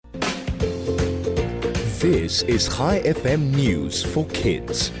This is ChaiFM News for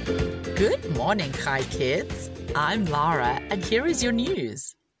Kids. Good morning, Chai Kids. I'm Lara, and here is your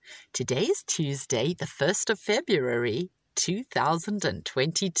news. Today is Tuesday, the 1st of February,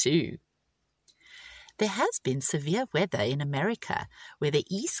 2022. There has been severe weather in America, where the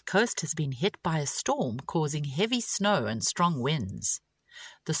East Coast has been hit by a storm causing heavy snow and strong winds.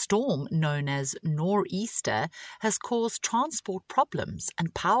 The storm, known as nor'easter, has caused transport problems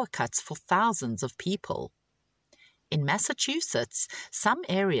and power cuts for thousands of people. In Massachusetts, some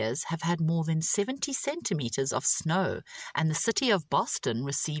areas have had more than 70 centimeters of snow, and the city of Boston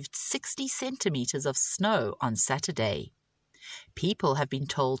received 60 centimeters of snow on Saturday. People have been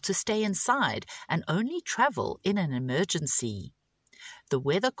told to stay inside and only travel in an emergency. The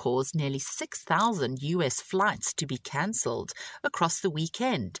weather caused nearly 6,000 U.S. flights to be cancelled across the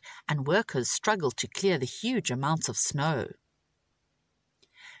weekend, and workers struggled to clear the huge amounts of snow.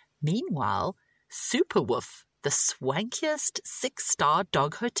 Meanwhile, Superwoof, the swankiest 6-star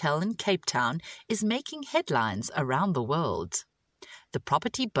dog hotel in Cape Town, is making headlines around the world. The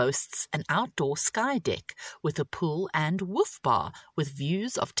property boasts an outdoor sky deck with a pool and woof bar with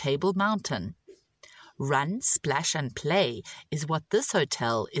views of Table Mountain. Run, splash and play is what this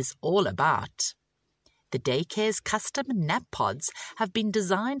hotel is all about. The daycare's custom nap pods have been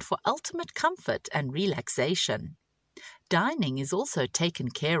designed for ultimate comfort and relaxation. Dining is also taken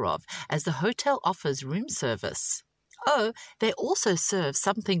care of as the hotel offers room service. Oh, they also serve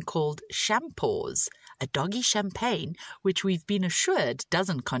something called Champaws, a doggy champagne which we've been assured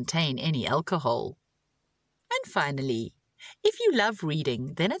doesn't contain any alcohol. And finally, if you love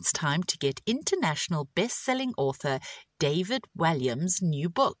reading, then it's time to get international best-selling author David Walliams' new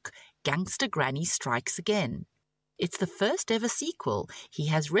book, Gangster Granny Strikes Again. It's the first ever sequel he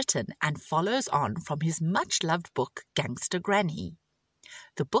has written and follows on from his much-loved book, Gangster Granny.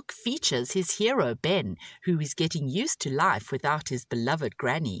 The book features his hero Ben, who is getting used to life without his beloved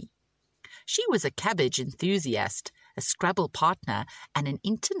granny. She was a cabbage enthusiast, a Scrabble partner, and an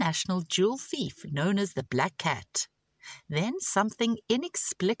international jewel thief known as the Black Cat. Then something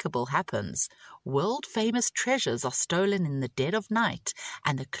inexplicable happens. World-famous treasures are stolen in the dead of night,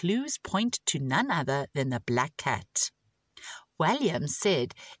 and the clues point to none other than the Black Cat. Walliams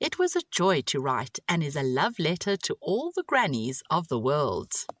said it was a joy to write and is a love letter to all the grannies of the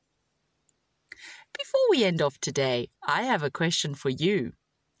world. Before we end off today, I have a question for you.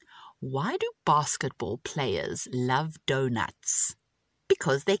 Why do basketball players love donuts?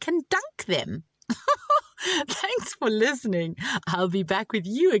 Because they can dunk them. Thanks for listening. I'll be back with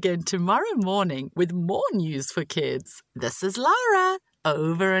you again tomorrow morning with more news for kids. This is Lara,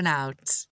 over and out.